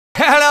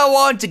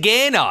Hello once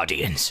again,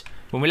 audience.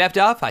 When we left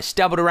off, I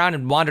stumbled around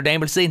and wandered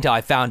aimlessly until I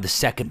found the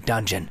second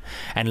dungeon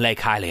and Lake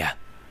Hylia.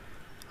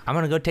 I'm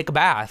gonna go take a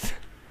bath.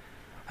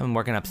 I've been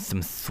working up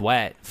some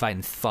sweat,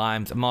 fighting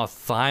slimes. I'm all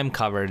slime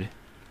covered.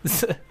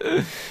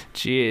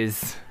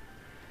 Jeez.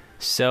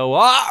 So,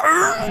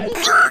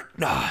 oh,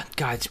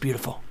 God, it's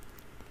beautiful.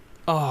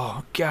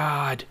 Oh,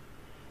 God.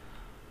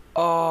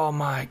 Oh,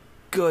 my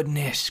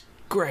goodness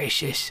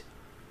gracious.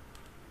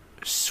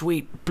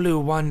 Sweet blue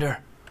wonder.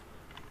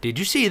 Did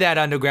you see that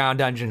underground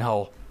dungeon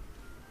hole?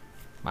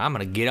 I'm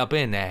gonna get up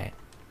in there.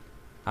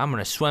 I'm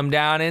gonna swim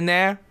down in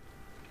there.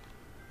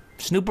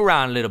 Snoop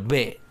around a little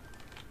bit.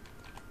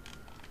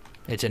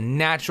 It's a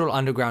natural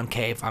underground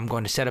cave. I'm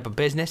going to set up a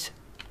business.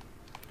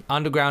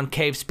 Underground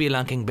cave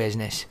spelunking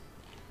business.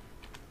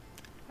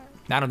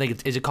 I don't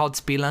think is it called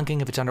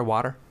spelunking if it's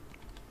underwater?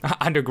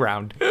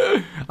 Underground.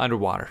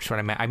 Underwater. That's what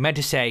I meant. I meant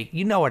to say,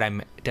 you know what I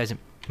meant. It doesn't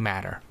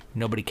matter.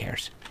 Nobody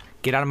cares.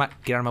 Get out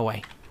of my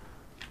way.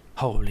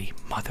 Holy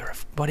mother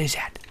of... What is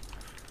that?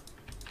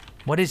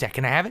 What is that?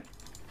 Can I have it?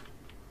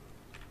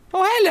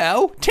 Oh,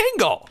 hello.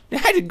 Tingle.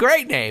 That's a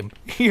great name.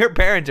 Your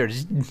parents are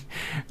just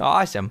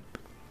awesome.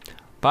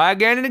 Bye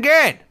again and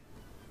again.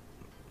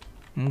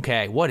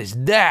 Okay, what is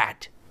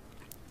that?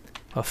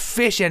 A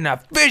fish and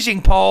a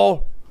fishing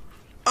pole?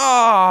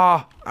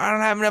 Oh, I don't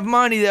have enough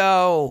money,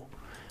 though.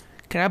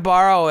 Can I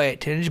borrow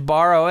it? Can I just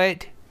borrow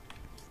it?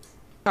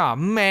 Oh,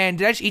 man.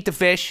 Did I just eat the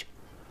fish?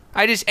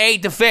 I just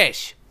ate the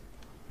fish.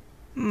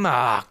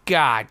 Oh,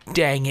 God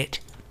dang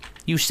it.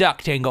 You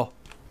suck, Tingle.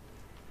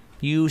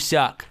 You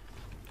suck.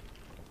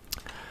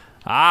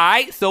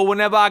 Alright, so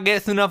whenever I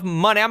get enough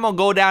money, I'm gonna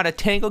go down to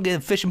Tingle, get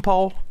a fishing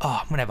pole.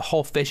 Oh, I'm gonna have a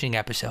whole fishing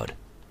episode.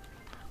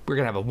 We're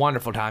gonna have a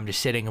wonderful time just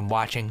sitting and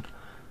watching.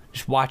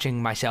 Just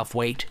watching myself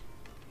wait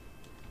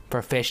for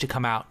a fish to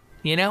come out.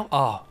 You know?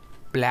 Oh,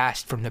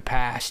 blast from the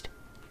past.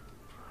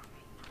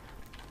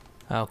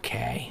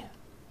 Okay.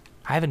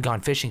 I haven't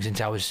gone fishing since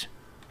I was...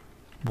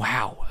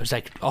 Wow. I was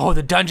like, oh,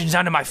 the dungeon's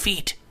under my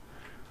feet.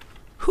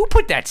 Who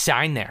put that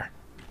sign there?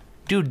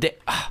 Dude, the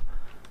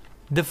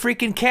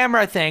freaking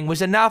camera thing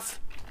was enough.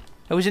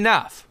 It was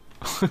enough.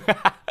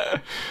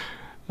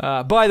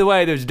 By the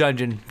way, there's a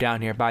dungeon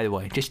down here, by the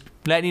way. Just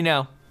letting you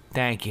know.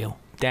 Thank you.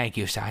 Thank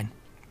you, sign.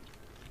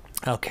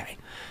 Okay.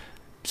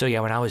 So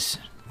yeah, when I was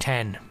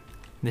 10,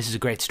 this is a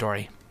great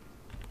story.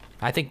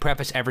 I think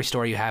preface every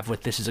story you have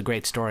with this is a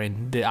great story,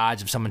 and the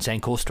odds of someone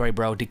saying cool story,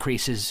 bro,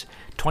 decreases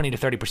 20 to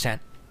 30%.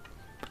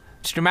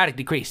 It's a dramatic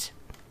decrease.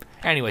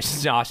 Anyways, this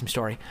is an awesome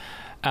story.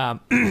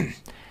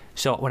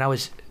 So when I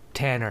was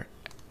 10, or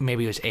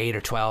maybe it was 8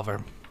 or 12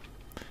 or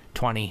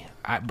 20,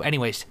 I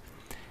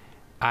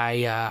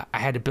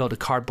had to build a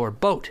cardboard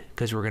boat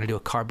because we were going to do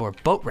a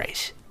cardboard boat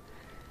race.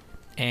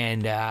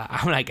 And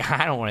I'm like,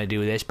 I don't want to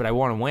do this, but I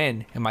want to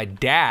win. And my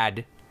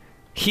dad,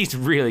 he's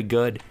really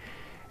good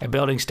at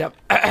building stuff.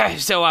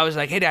 So I was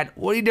like, hey, Dad,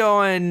 what are you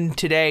doing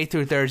today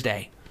through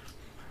Thursday?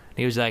 And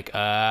he was like,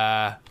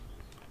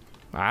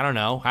 I don't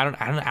know. I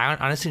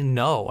don't honestly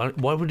know.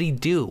 What would he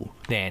do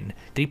then?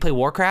 Did he play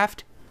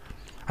Warcraft?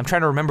 I'm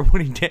trying to remember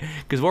what he did,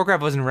 because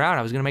Warcraft wasn't around.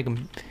 I was going to make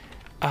him...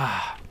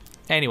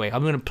 Anyway,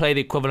 I'm going to play the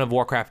equivalent of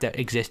Warcraft that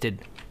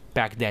existed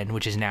back then,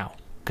 which is now,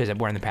 because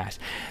we're in the past.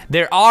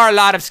 There are a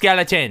lot of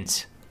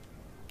skeletons.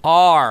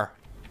 There's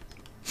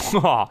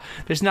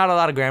not a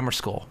lot of grammar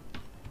school.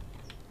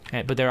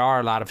 But there are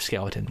a lot of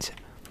skeletons.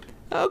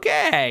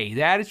 Okay,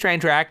 that is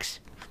train tracks.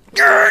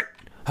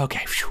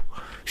 Okay,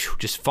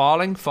 just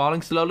falling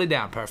slowly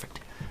down. Perfect.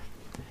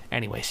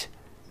 Anyways,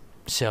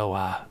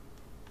 so,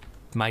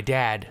 my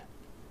dad,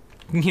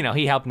 you know,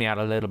 he helped me out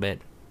a little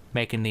bit,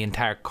 making the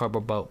entire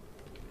cardboard boat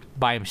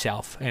by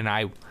himself, and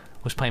I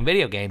was playing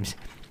video games.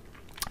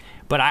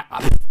 But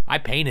I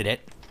painted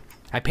it.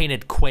 I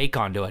painted Quake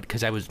onto it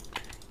because I was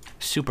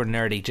super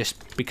nerdy,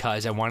 just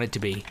because I wanted to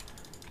be.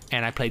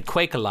 And I played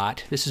Quake a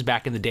lot. This is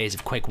back in the days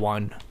of Quake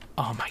 1.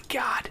 Oh my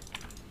God.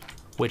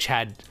 Which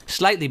had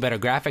slightly better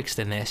graphics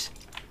than this.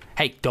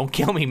 Hey, don't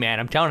kill me, man.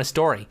 I'm telling a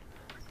story.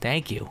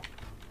 Thank you.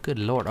 Good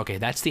Lord. Okay,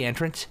 that's the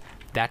entrance.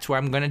 That's where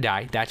I'm gonna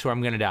die. That's where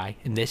I'm gonna die.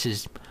 And this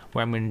is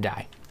where I'm gonna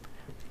die.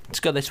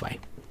 Let's go this way.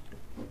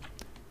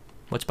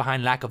 What's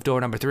behind lack of door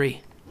number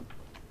 3?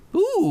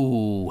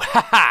 Ooh,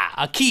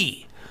 haha, a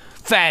key.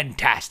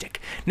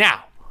 Fantastic.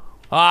 Now,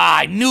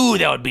 I knew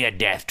there would be a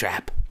death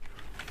trap.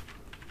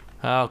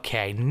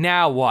 Okay,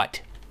 now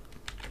what?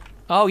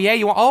 Oh, yeah,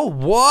 you want... Oh,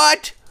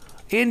 what?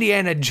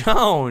 Indiana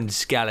Jones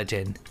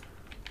skeleton.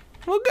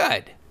 Well,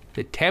 good.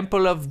 The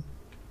Temple of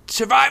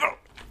Survival.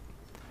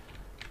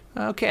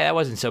 Okay, that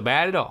wasn't so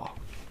bad at all.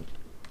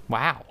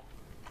 Wow.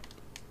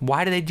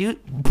 Why do they do...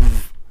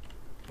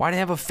 Why do they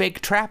have a fake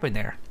trap in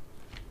there?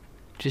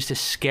 Just to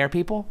scare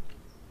people?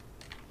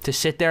 To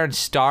sit there and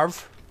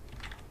starve?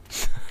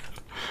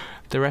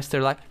 The rest of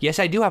their life? Yes,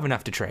 I do have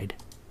enough to trade.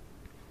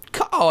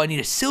 Oh, I need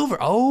a silver.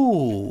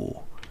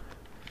 Oh.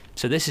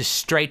 So this is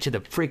straight to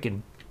the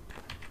freaking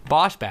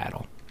boss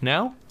battle.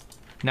 No?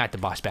 Not the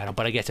boss battle,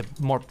 but I guess it's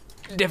more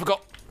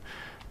difficult.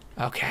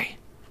 Okay.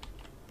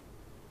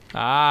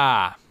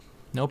 Ah.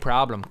 No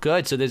problem.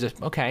 Good. So there's a...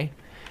 Okay.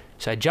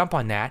 So I jump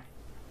on that,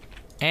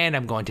 and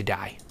I'm going to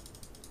die.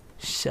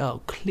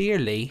 So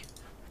clearly,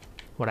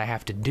 what I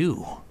have to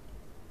do...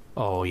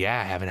 Oh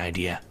yeah, I have an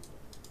idea.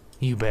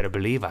 You better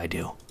believe I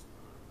do.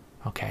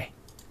 Okay.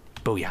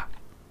 Booyah.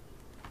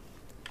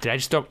 Did I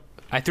just throw...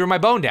 I threw my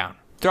bone down.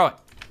 Throw it.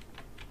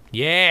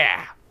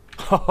 Yeah.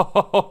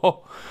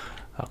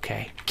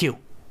 Okay. Q.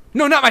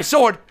 No, not my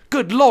sword.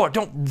 Good lord,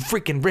 don't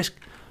freaking risk...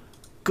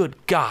 Good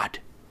God.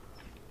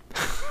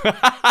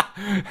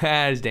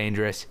 That is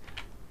dangerous.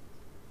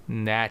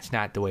 That's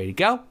not the way to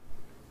go.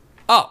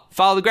 Oh,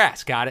 follow the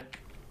grass. Got it.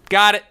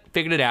 Got it.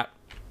 Figured it out.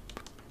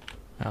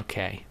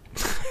 Okay.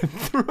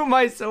 Threw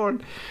my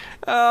sword.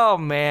 Oh,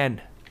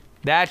 man.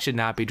 That should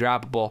not be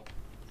droppable.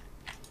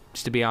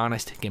 Just to be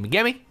honest. Gimme,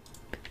 gimme.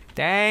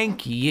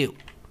 Thank you.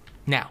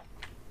 Now.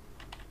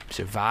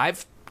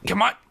 Survive.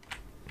 Come on.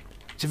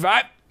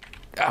 Survive.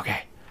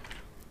 Okay.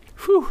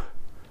 Whew.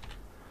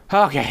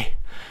 Okay.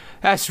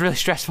 That's really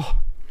stressful.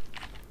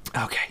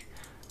 Okay.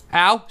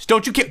 Ow.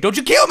 Don't you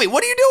kill me.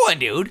 What are you doing,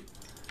 dude?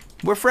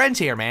 We're friends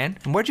here, man.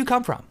 And where'd you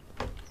come from?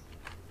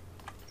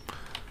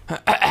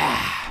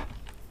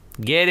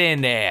 Get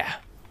in there.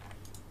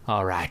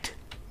 All right.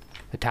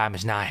 The time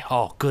is nigh.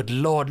 Oh, good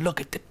lord.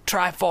 Look at the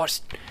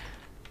Triforce.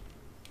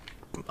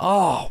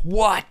 Oh,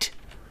 what?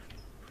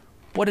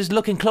 What is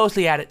looking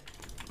closely at it?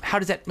 How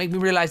does that make me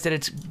realize that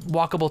it's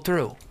walkable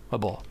through?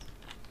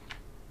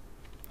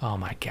 Oh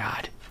my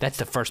God. That's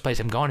the first place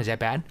I'm going. Is that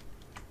bad?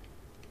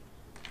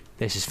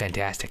 This is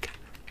fantastic.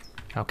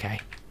 Okay.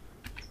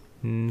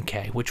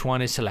 Okay, which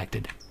one is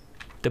selected?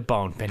 The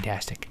bone.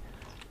 Fantastic.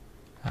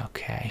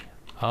 Okay.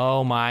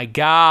 Oh my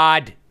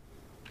God.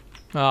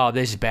 Oh,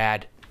 this is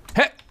bad.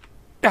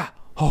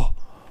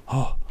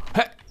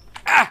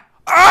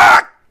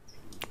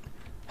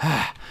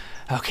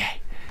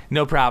 Okay,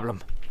 no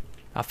problem.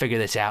 I'll figure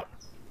this out.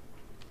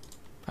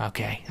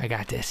 Okay, I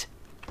got this.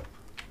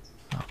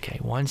 Okay,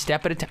 one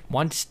step at a time.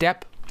 One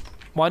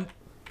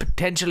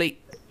potentially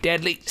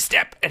deadly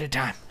step at a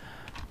time.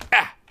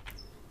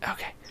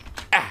 Okay.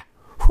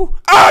 Whew.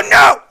 Oh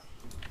no!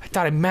 I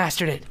thought I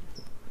mastered it.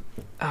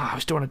 Oh, I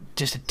was doing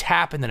just a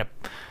tap and then a...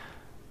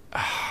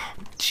 Oh,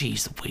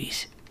 jeez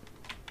Louise.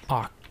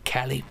 Oh,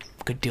 Kelly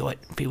could do it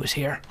if he was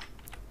here.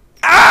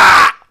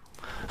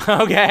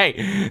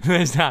 Okay,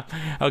 stop.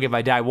 Okay, if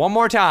I die one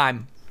more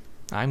time,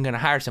 I'm gonna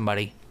hire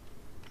somebody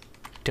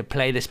to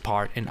play this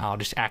part, and I'll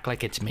just act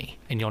like it's me,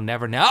 and you'll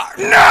never know.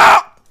 No!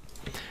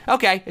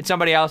 Okay, it's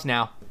somebody else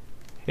now.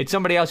 It's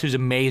somebody else who's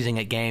amazing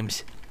at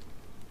games.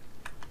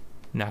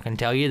 Not gonna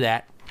tell you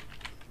that.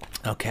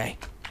 Okay.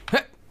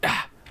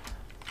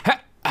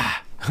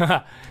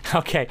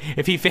 Okay,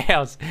 if he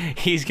fails,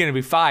 he's gonna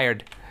be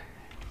fired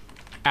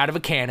out of a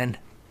cannon.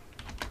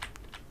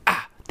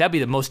 That'd be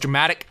the most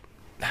dramatic.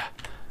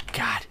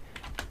 God,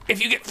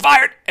 if you get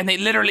fired and they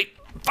literally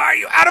fire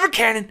you out of a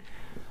cannon.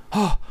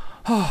 Oh,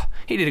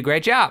 he did a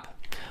great job.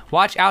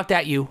 Watch out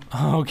that you.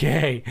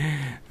 Okay,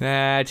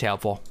 that's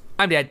helpful.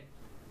 I'm dead.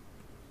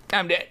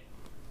 I'm dead.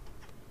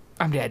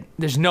 I'm dead.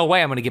 There's no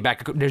way I'm gonna get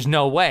back. There's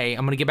no way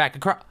I'm gonna get back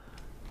across.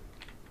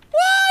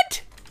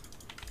 What?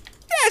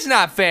 That's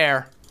not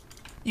fair.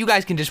 You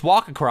guys can just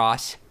walk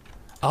across.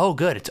 Oh,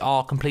 good. It's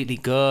all completely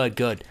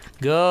good.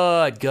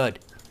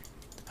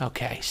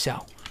 Okay,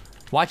 so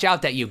watch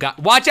out that you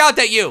watch out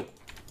that you,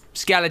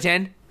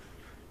 skeleton.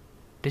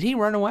 Did he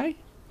run away?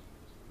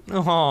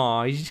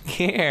 Oh, he's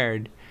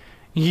scared.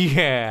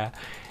 Yeah.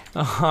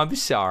 Oh, I'm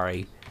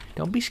sorry.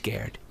 Don't be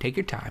scared. Take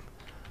your time.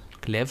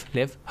 Live.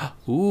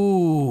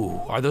 Ooh,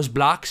 are those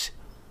blocks?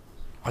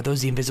 Are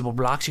those the invisible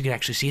blocks? You can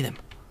actually see them.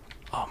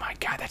 Oh my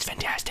God, that's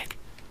fantastic.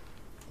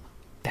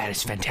 That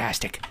is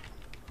fantastic.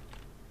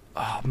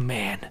 Oh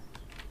man.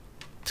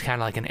 It's kind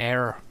of like an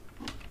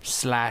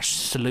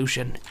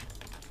error/solution.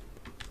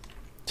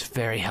 It's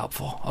very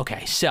helpful.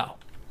 Okay, so.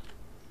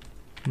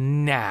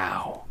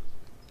 Now.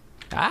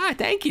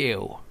 Thank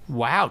you.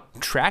 Wow,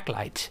 track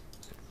lights.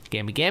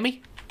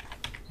 Gimme.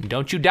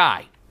 Don't you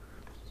die.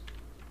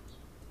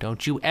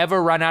 Don't you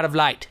ever run out of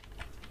light.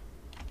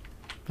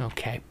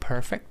 Okay,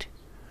 perfect.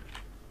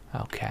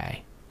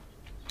 Okay.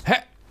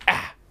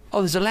 Oh,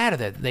 there's a ladder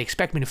there. They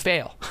expect me to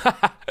fail.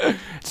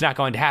 It's not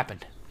going to happen.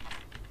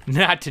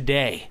 Not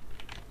today.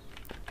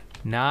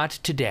 Not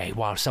today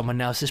while someone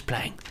else is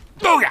playing.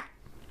 Booyah!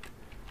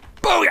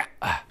 Booyah!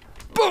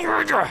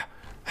 Booyah!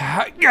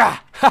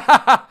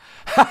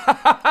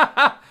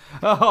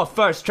 Oh,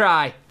 first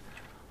try.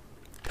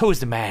 Who's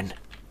the man?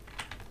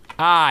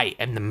 I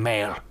am the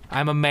male.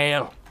 I'm a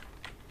male.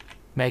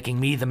 Making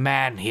me the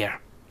man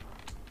here.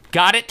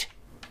 Got it?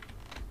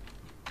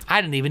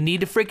 I didn't even need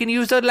to freaking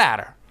use the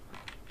ladder.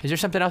 Is there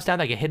something else down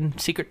there, like a hidden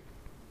secret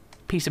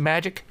piece of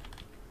magic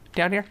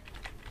down here?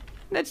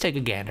 Let's take a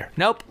gander.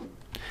 Nope.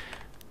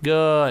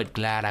 Good.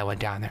 Glad I went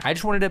down there. I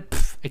just wanted to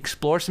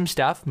explore some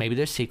stuff. Maybe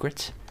there's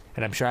secrets.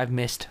 And I'm sure I've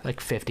missed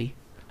like 50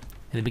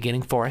 in the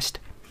beginning forest.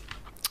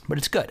 But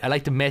it's good. I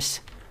like to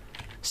miss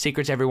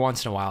secrets every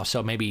once in a while.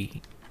 So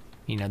maybe,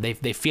 you know,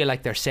 they feel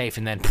like they're safe.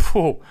 And then,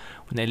 when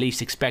they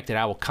least expect it,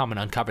 I will come and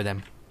uncover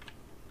them.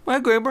 Well,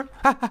 Grimmer.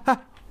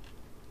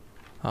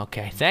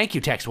 Okay, thank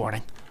you, text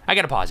warning. I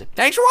gotta pause it.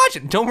 Thanks for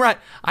watching. Don't run.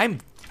 I'm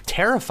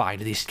terrified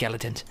of these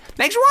skeletons.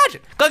 Thanks for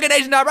watching.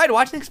 ClickNation.right to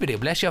watch the next video.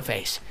 Bless your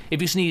face.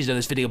 If you sneezed on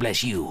this video,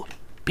 bless you.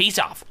 Peace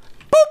off.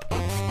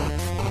 Boop.